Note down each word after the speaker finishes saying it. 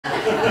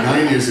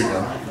million years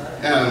ago.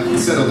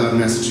 Settled out in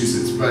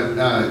Massachusetts.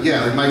 But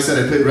yeah, like Mike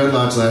said, I played Red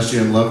Lodge last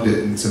year and loved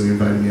it, and so he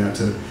invited me out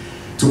to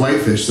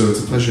Whitefish, so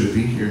it's a pleasure to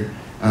be here.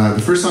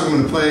 The first song I'm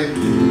going to play,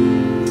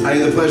 I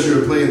had the pleasure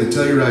of playing the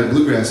Telluride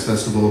Bluegrass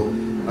Festival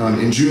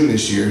in June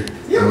this year.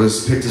 I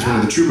was picked as one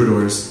of the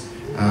troubadours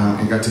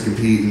and got to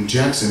compete, and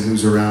Jackson,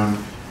 who's around,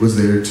 was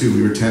there too.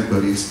 We were tent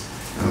buddies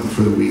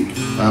for the week.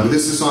 But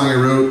this is a song I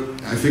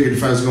wrote. I figured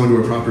if I was going to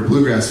a proper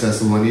bluegrass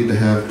festival, I needed to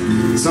have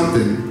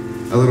something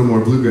a little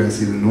more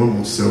bluegrassy than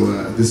normal, so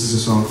this is a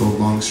song called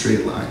Long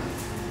Straight Line.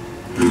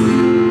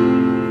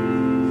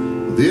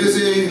 There's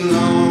a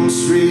long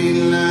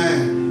straight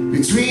line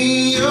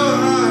between your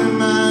heart and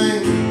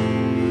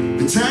mine,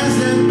 the ties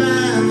that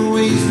bind, the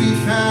ways we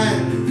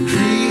find, the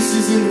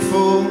creases and the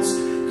folds,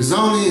 'cause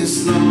on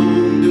this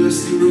long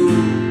dusty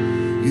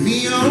road, you're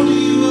the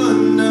only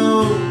one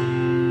know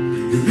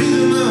the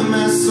rhythm of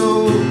my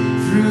soul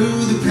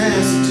through the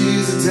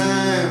passages of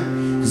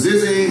time, 'cause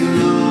there's a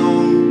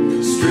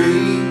long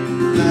straight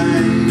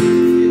line.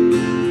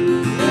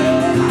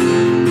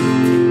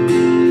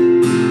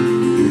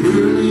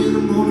 Early in the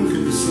morning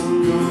when the sun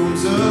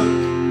comes up,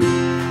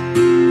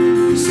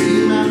 say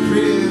my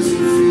prayers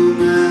and fill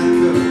my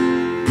cup.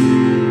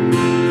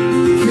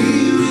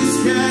 Clear the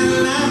sky, the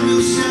light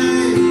will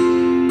shine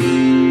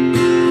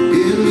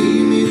and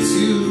lead me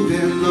to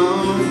that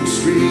long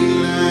straight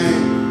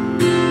line.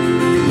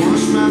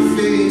 Wash my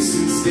face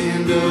and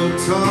stand up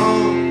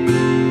tall,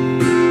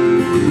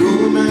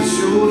 roll my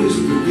shoulders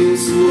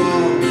against the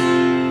wall.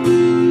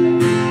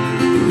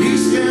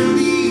 Reach down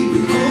deep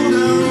and hold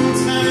on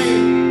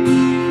tight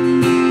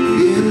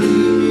and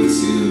lead me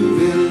to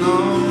that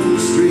long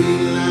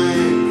straight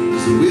line.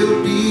 'Cause there will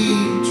be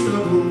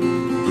trouble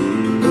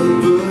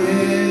up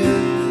ahead,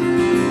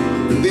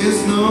 but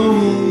there's no